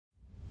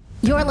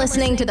You're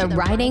listening to the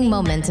Writing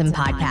Momentum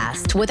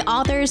Podcast with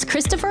authors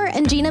Christopher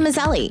and Gina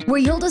Mazzelli, where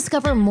you'll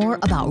discover more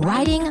about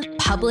writing,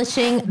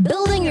 publishing,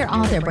 building your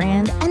author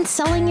brand, and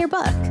selling your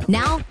book.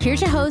 Now,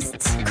 here's your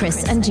hosts,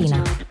 Chris and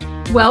Gina.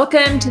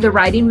 Welcome to the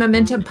Writing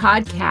Momentum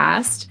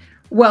Podcast.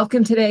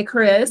 Welcome today,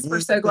 Chris.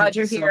 We're so glad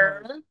you're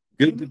here.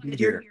 Good to be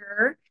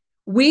here.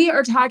 We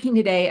are talking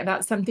today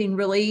about something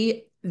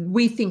really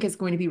we think is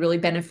going to be really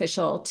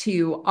beneficial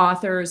to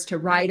authors, to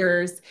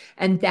writers,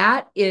 and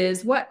that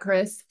is what,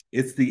 Chris?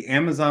 It's the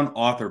Amazon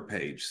author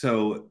page.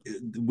 So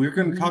we're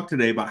going to talk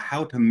today about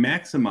how to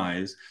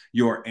maximize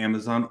your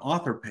Amazon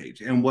author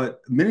page. And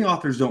what many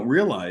authors don't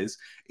realize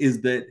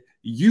is that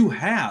you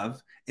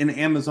have an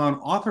Amazon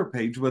author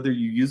page, whether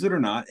you use it or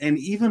not, and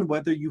even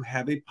whether you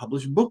have a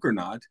published book or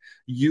not,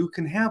 you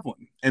can have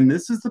one. And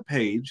this is the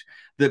page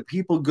that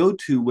people go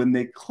to when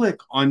they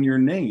click on your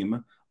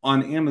name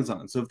on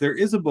Amazon. So if there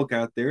is a book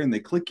out there and they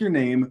click your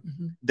name,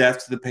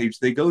 that's the page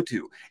they go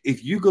to.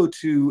 If you go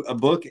to a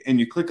book and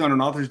you click on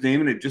an author's name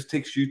and it just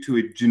takes you to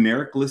a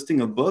generic listing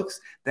of books,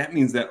 that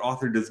means that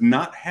author does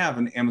not have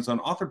an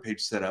Amazon author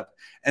page set up.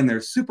 And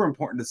they're super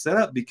important to set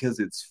up because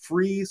it's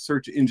free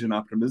search engine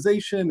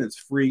optimization, it's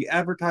free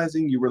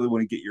advertising. You really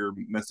want to get your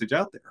message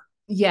out there.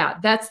 Yeah,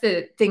 that's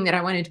the thing that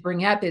I wanted to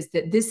bring up is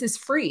that this is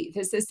free.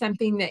 This is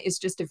something that is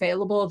just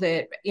available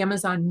that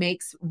Amazon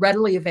makes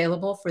readily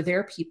available for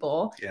their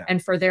people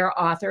and for their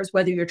authors,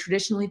 whether you're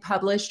traditionally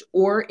published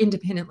or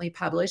independently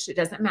published, it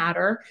doesn't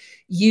matter.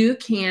 You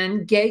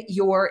can get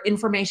your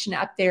information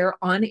up there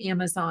on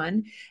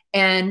Amazon,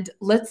 and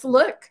let's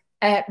look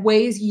at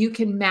ways you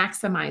can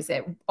maximize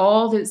it.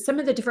 Some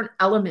of the different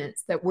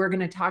elements that we're going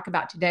to talk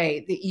about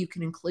today that you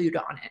can include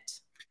on it.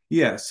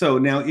 Yeah. So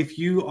now if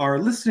you are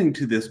listening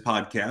to this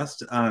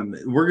podcast,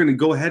 we're going to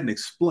go ahead and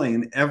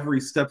explain every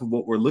step of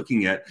what we're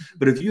looking at.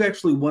 But if you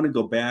actually want to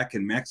go back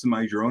and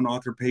maximize your own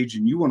author page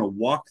and you want to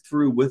walk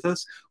through with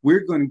us,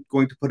 we're going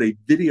to put a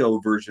video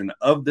version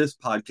of this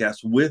podcast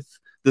with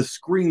the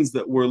screens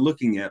that we're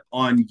looking at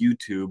on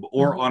YouTube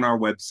or on our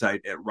website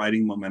at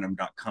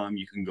writingmomentum.com.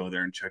 You can go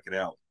there and check it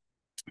out.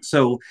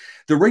 So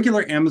the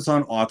regular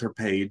Amazon author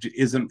page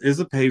is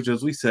a page,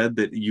 as we said,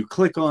 that you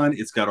click on.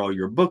 It's got all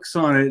your books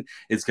on it.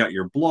 It's got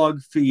your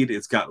blog feed.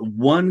 It's got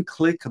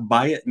one-click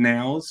buy it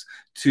nows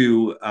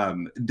to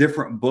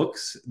different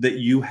books that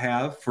you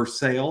have for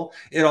sale.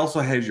 It also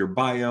has your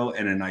bio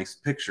and a nice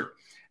picture.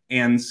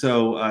 And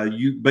so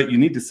you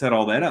need to set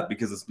all that up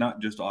because it's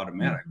not just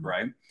automatic,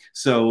 right?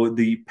 So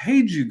the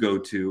page you go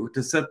to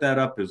set that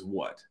up is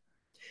what?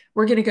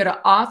 We're going to go to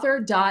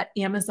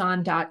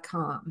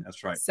author.amazon.com.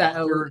 That's right.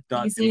 So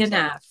easy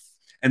enough.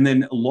 And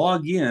then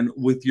log in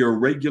with your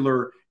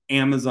regular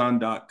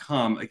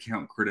Amazon.com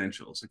account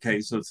credentials. Okay.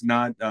 So it's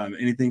not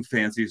anything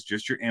fancy. It's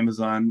just your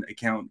Amazon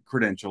account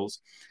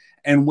credentials.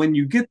 And when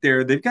you get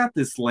there, they've got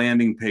this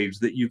landing page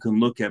that you can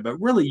look at, but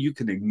really you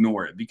can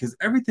ignore it because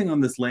everything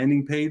on this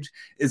landing page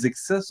is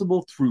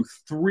accessible through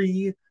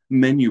 3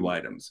 menu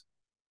items.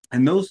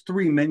 And those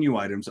 3 menu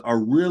items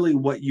are really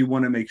what you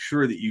want to make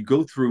sure that you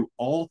go through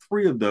all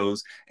 3 of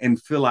those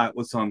and fill out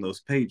what's on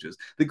those pages.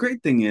 The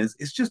great thing is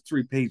it's just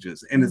 3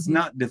 pages and it's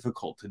not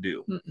difficult to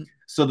do.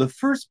 So the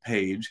first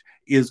page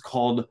is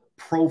called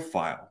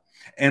Profile.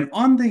 And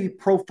on the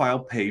profile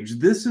page,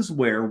 this is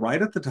where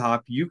right at the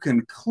top, you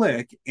can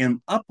click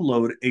and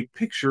upload a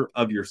picture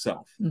of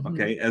yourself.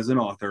 Okay. As an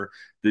author,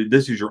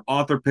 this is your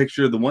author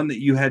picture, the one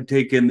that you had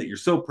taken that you're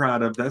so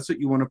proud of. That's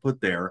what you want to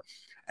put there.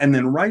 And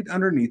then right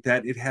underneath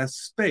that, it has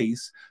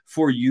space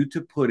for you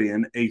to put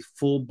in a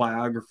full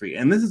biography.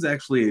 And this is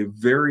actually a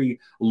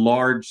very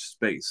large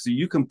space. So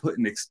you can put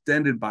an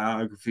extended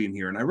biography in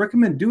here. And I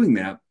recommend doing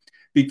that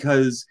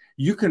because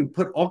you can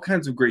put all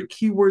kinds of great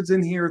keywords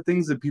in here,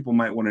 things that people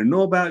might want to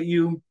know about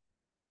you.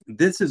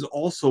 This is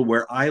also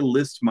where I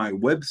list my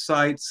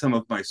website, some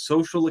of my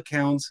social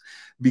accounts,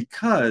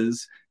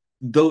 because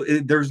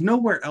there's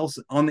nowhere else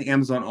on the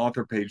Amazon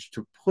author page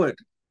to put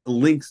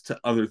links to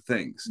other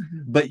things,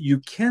 but you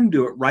can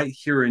do it right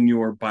here in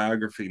your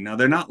biography. Now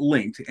they're not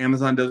linked.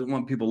 Amazon doesn't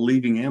want people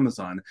leaving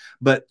Amazon,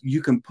 but you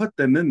can put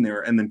them in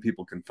there and then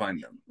people can find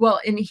them.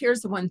 Well, and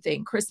here's the one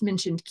thing Chris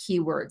mentioned,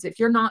 keywords. If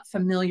you're not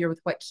familiar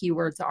with what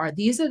keywords are,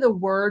 these are the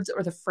words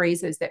or the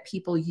phrases that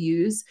people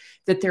use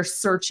that they're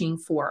searching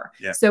for.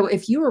 So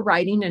if you are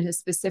writing in a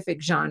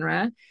specific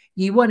genre,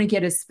 you want to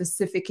get as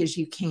specific as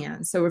you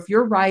can. So if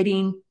you're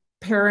writing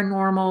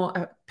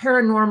paranormal,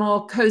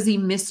 cozy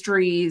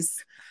mysteries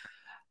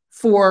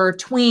for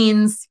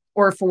tweens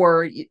or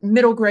for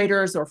middle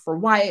graders or for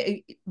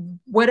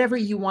whatever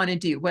you want to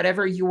do,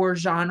 whatever your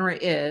genre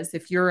is.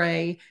 If you're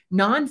a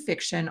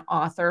nonfiction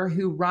author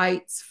who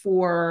writes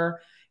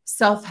for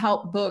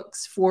self-help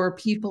books for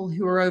people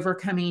who are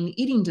overcoming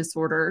eating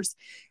disorders,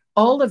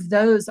 all of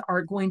those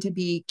are going to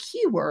be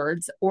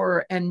keywords,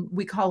 and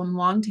we call them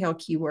long tail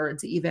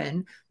keywords,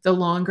 even the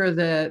longer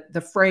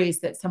the phrase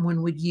that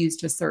someone would use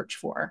to search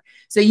for.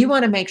 So you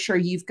want to make sure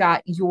you've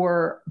got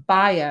your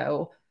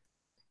bio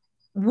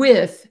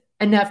with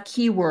enough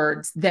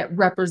keywords that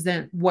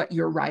represent what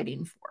you're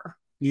writing for.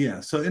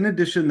 Yeah. So in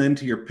addition then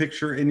to your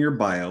picture and your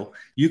bio,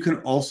 you can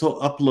also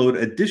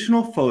upload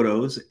additional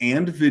photos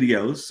and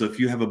videos. So if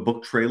you have a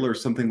book trailer or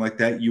something like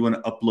that, you want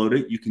to upload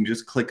it, you can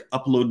just click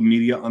upload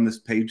media on this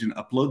page and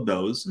upload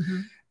those. Mm-hmm.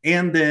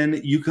 And then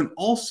you can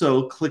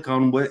also click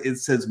on what it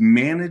says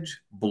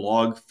manage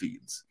blog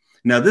feeds.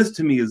 Now, this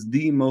to me is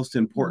the most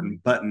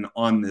important button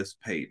on this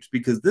page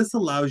because this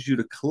allows you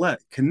to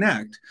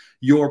connect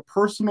your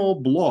personal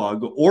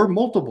blog or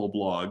multiple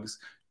blogs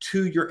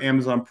to your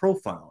Amazon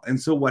profile. And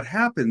so what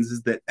happens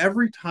is that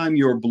every time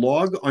your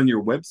blog on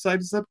your website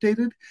is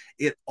updated,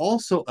 it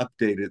also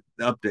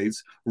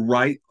updates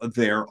right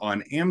there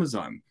on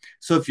Amazon.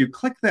 So if you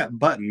click that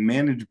button,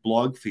 manage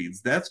blog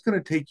feeds, that's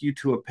going to take you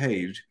to a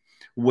page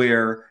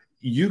where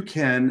you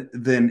can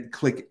then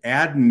click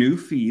add new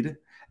feed,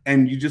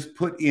 and you just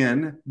put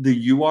in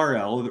the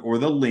URL or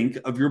the link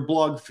of your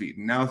blog feed.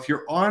 Now, if you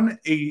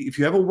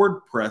have a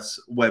WordPress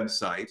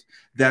website,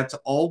 that's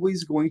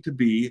always going to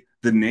be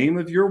the name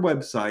of your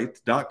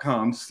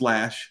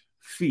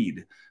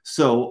website.com/feed.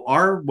 So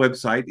our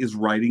website is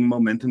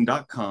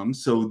writingmomentum.com.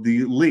 So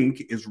the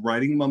link is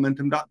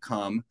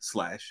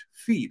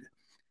writingmomentum.com/feed.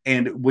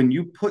 And when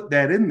you put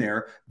that in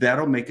there,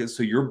 that'll make it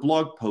so your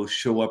blog posts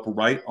show up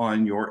right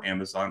on your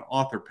Amazon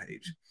author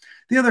page.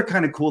 The other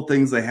kind of cool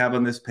things they have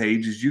on this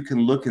page is you can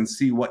look and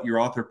see what your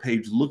author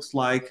page looks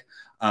like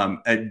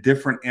at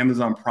different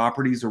Amazon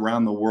properties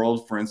around the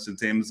world. For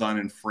instance, Amazon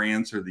in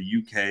France or the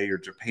UK or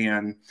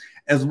Japan,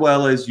 as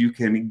well as you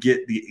can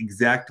get the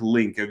exact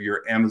link of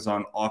your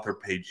Amazon author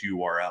page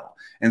URL.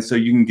 And so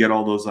you can get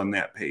all those on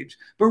that page.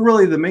 But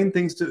really the main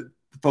things to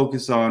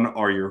focus on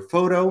are your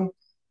photo,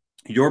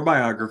 your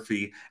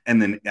biography,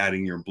 and then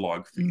adding your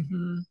blog feed.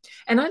 Mm-hmm.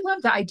 And I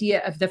love the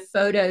idea of the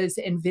photos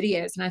and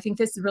videos. And I think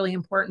this is really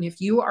important.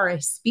 If you are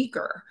a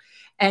speaker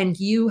and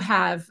you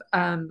have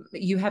some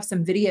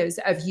videos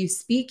of you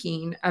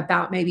speaking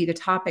about maybe the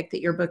topic that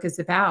your book is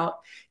about,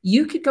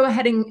 you could go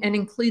ahead and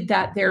include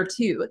that there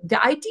too.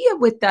 The idea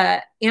with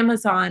the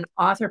Amazon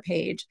author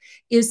page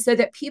is so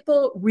that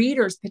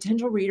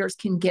potential readers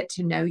can get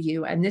to know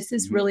you. And this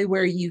is really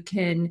where you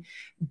can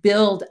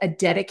build a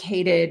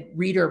dedicated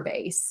reader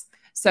base.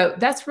 So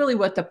that's really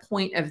what the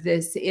point of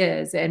this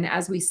is. And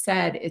as we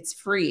said, it's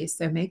free.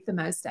 So make the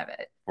most of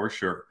it. For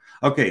sure.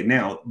 Okay.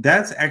 Now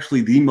that's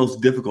actually the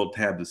most difficult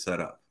tab to set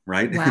up,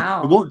 right?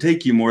 Wow. It won't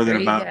take you more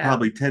than about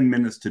probably 10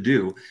 minutes to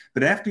do.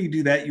 But after you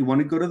do that, you want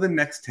to go to the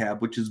next tab,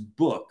 which is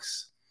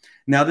books.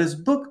 Now this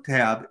book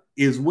tab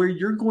is where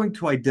you're going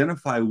to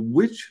identify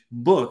which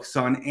books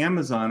on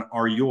Amazon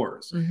are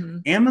yours. Mm-hmm.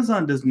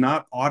 Amazon does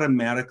not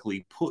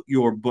automatically put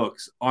your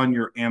books on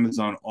your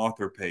Amazon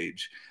author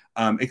page.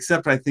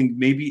 Except I think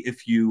maybe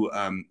if you,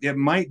 it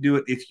might do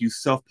it if you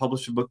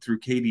self-publish a book through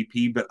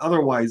KDP, but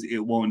otherwise it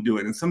won't do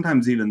it. And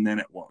sometimes even then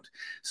it won't.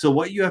 So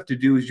what you have to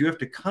do is you have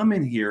to come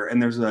in here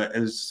and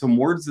there's some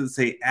words that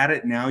say add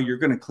it now. You're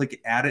going to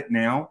click add it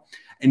now.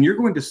 And you're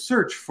going to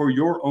search for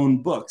your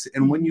own books.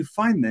 And when you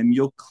find them,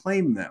 you'll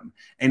claim them.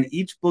 And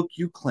each book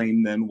you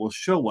claim then will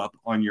show up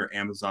on your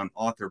Amazon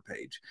author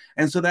page.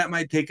 And so that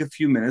might take a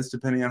few minutes,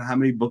 depending on how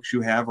many books you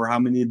have or how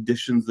many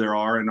editions there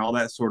are and all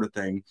that sort of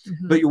thing.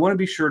 Mm-hmm. But you want to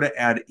be sure to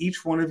add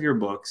each one of your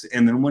books.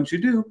 And then once you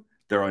do,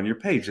 they're on your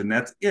page. And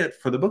that's it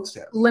for the books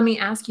tab. Let me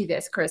ask you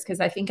this, Chris, because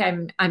I think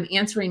I'm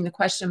answering the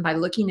question by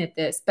looking at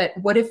this. But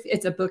what if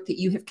it's a book that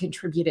you have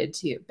contributed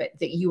to, but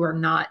that you are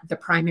not the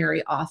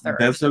primary author?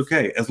 That's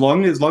okay. As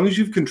long as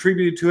you've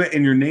contributed to it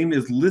and your name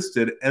is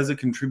listed as a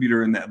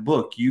contributor in that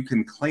book, you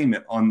can claim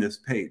it on this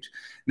page.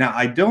 Now,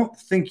 I don't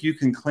think you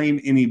can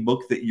claim any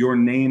book that your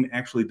name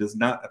actually does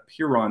not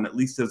appear on, at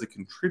least as a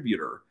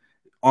contributor,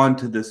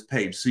 onto this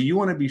page. So you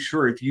want to be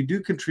sure if you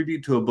do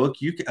contribute to a book,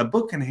 a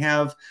book can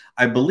have,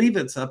 I believe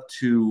it's up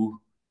to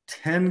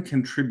 10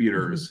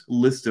 contributors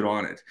listed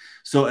on it.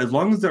 So as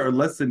long as there are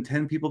less than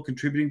 10 people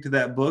contributing to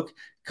that book,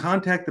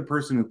 contact the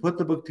person who put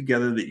the book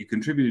together that you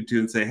contributed to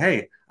and say,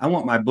 hey, I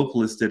want my book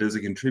listed as a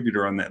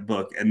contributor on that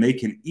book. And they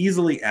can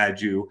easily add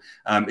you.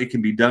 It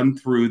can be done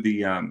through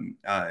the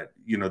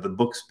the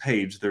books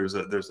page. There's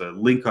a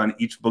link on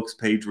each books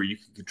page where you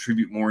can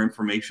contribute more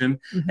information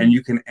and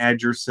you can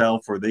add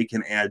yourself or they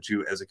can add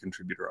you as a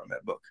contributor on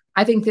that book.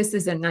 I think this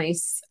is a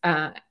nice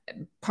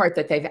part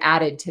that they've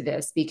added to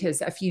this, because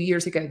a few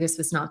years ago, this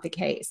was not the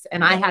case.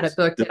 And I had a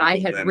book that I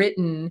had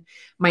written.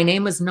 My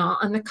name was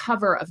not on the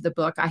cover of the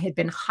book. I had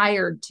been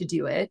hired to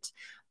do it.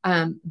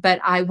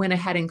 But I went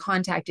ahead and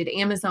contacted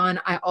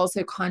Amazon. I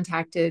also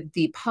contacted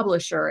the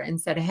publisher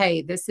and said,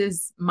 hey, this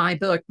is my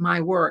book,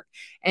 my work.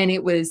 And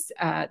it was,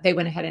 they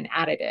went ahead and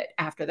added it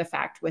after the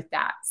fact with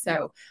that.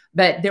 So,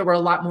 but there were a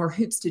lot more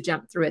hoops to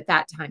jump through at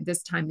that time.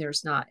 This time,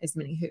 there's not as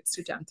many hoops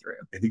to jump through.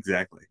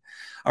 Exactly.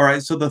 All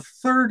right. So the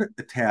third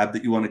tab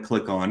that you want to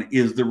click on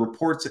is the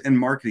reports and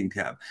marketing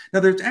tab. Now,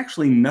 there's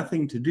actually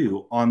nothing to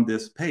do on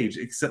this page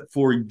except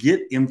for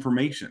get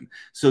information.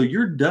 So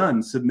you're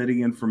done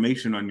submitting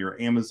information on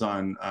your Amazon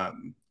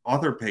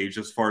author page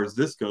as far as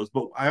this goes.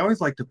 But I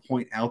always like to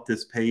point out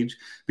this page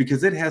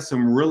because it has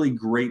some really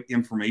great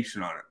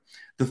information on it.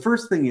 The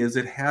first thing is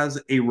it has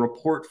a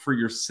report for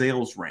your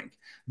sales rank.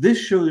 This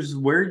shows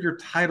where your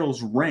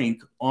titles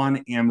rank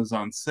on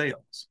Amazon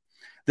sales.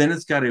 Then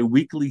it's got a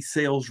weekly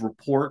sales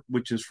report,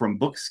 which is from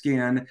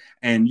BookScan,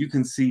 and you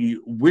can see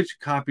which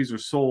copies are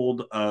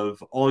sold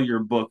of all your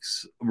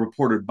books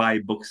reported by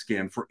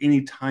BookScan for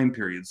any time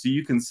period. So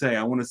you can say,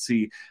 I want to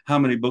see how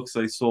many books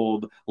I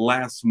sold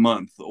last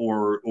month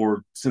or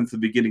since the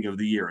beginning of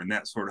the year and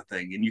that sort of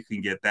thing. And you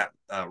can get that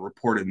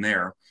report in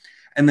there.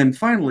 And then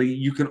finally,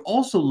 you can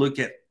also look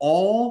at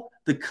all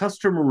the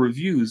customer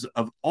reviews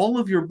of all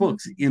of your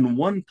books in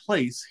one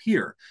place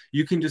here.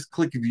 You can just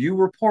click View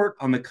Report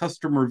on the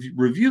Customer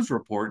Reviews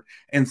report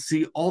and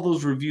see all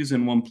those reviews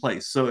in one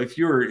place. So if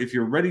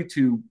you're ready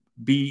to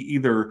be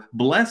either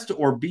blessed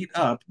or beat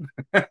up,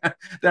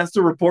 that's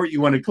the report you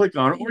want to click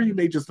on, or you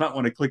may just not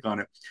want to click on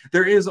it.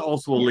 There is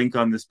also a link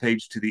on this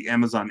page to the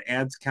Amazon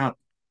Ads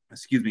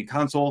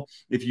console,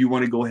 if you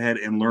want to go ahead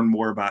and learn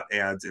more about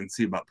ads and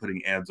see about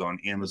putting ads on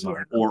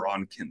Amazon or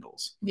on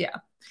Kindles. Yeah.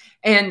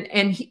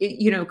 And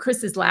you know,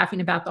 Chris is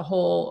laughing about the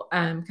whole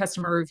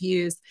customer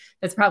reviews.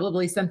 That's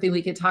probably something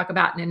we could talk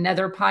about in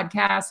another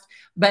podcast,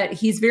 but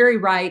he's very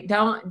right.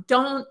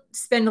 Don't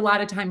spend a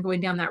lot of time going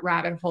down that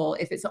rabbit hole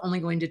if it's only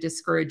going to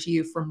discourage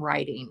you from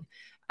writing.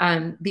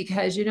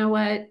 Because you know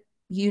what,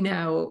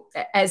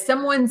 as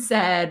someone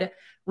said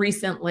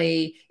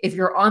recently, if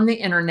you're on the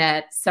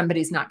internet,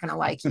 somebody's not going to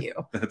like you.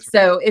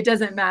 So it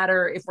doesn't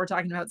matter if we're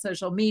talking about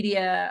social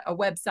media, a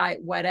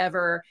website,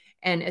 whatever,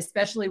 and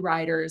especially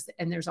writers.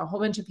 And there's a whole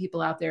bunch of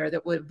people out there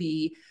that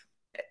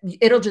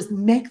it'll just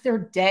make their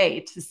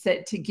day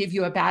to give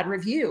you a bad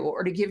review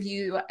or to give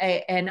you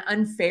an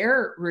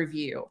unfair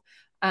review.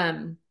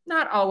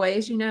 Not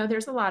always,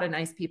 there's a lot of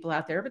nice people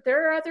out there, but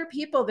there are other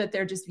people that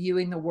they're just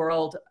viewing the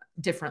world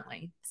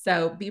differently.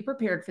 So be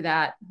prepared for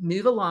that.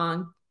 Move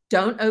along.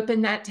 Don't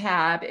open that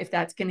tab if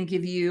that's going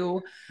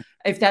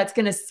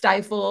to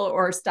stifle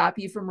or stop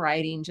you from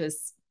writing.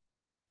 Just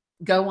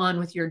go on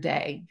with your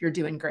day. You're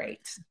doing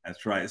great.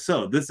 That's right.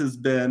 So this has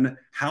been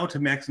how to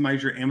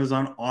maximize your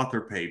Amazon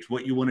author page.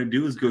 What you want to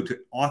do is go to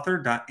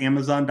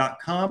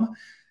author.amazon.com,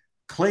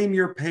 claim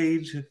your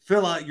page,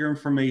 fill out your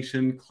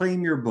information,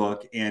 claim your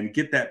book, and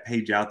get that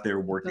page out there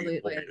working.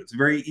 Absolutely. It's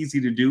very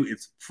easy to do.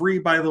 It's free,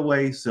 by the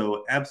way,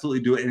 so absolutely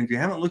do it. And if you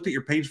haven't looked at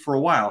your page for a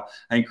while,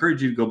 I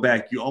encourage you to go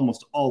back. You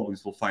almost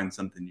always will find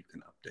something you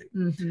can update.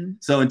 Mm-hmm.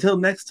 So until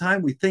next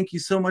time, we thank you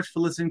so much for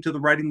listening to the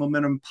Writing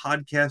Momentum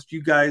podcast.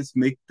 You guys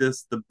make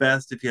this the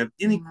best. If you have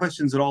any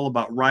questions at all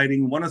about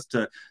writing, want us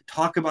to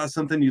talk about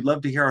something, you'd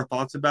love to hear our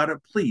thoughts about it,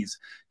 please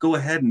go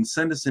ahead and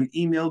send us an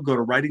email. Go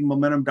to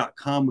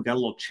writingmomentum.com. We got a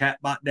little chat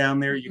bot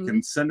down there. You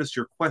can send us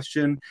your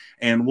question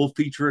and we'll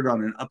feature it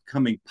on an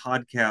upcoming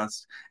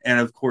podcast. And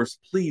of course,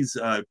 please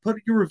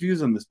put your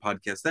reviews on this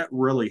podcast. That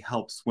really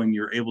helps when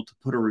you're able to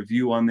put a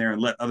review on there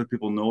and let other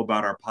people know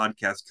about our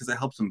podcast, because it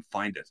helps them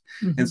find it.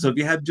 And so if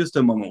you had just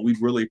a moment, we'd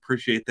really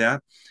appreciate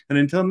that. And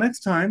until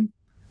next time,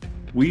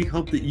 we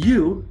hope that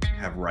you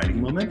have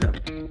writing momentum.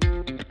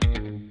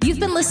 You've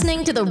been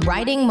listening to the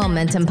Writing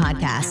Momentum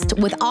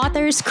podcast with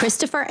authors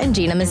Christopher and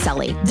Gina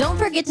Maselli. Don't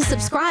forget to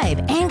subscribe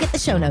and get the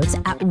show notes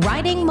at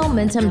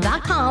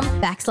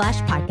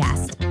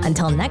writingmomentum.com/podcast.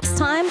 Until next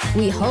time,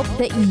 we hope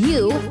that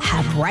you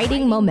have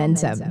writing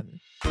momentum.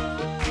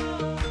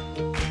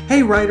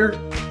 Hey, writer,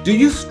 do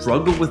you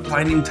struggle with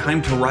finding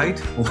time to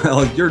write?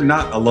 Well, you're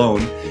not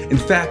alone. In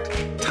fact,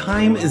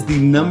 time is the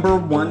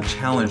 #1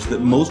 challenge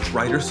that most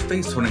writers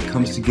face when it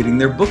comes to getting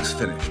their books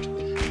finished.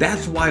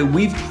 That's why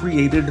we've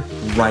created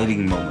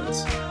Writing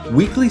Moments,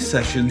 weekly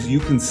sessions you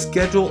can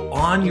schedule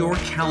on your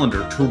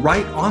calendar to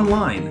write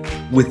online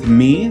with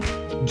me,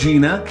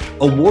 Gina,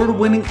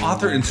 award-winning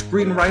author and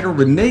screenwriter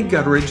Renee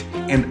Gutteridge,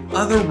 and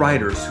other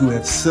writers who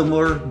have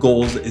similar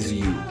goals as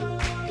you.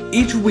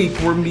 Each week,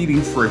 we're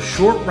meeting for a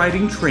short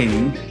writing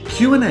training,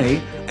 Q&A,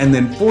 and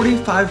then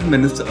 45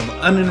 minutes of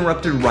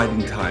uninterrupted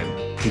writing time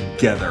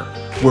together,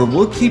 where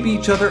we'll keep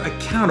each other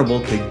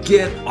accountable to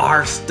get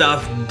our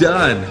stuff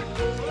done.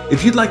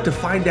 If you'd like to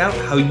find out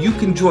how you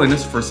can join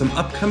us for some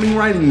upcoming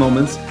writing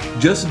moments,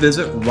 just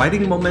visit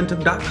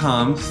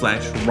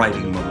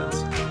writingmomentum.com/writing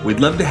moments. We'd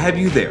love to have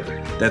you there.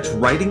 That's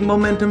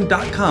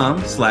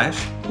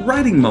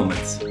writingmomentum.com/writing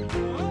moments.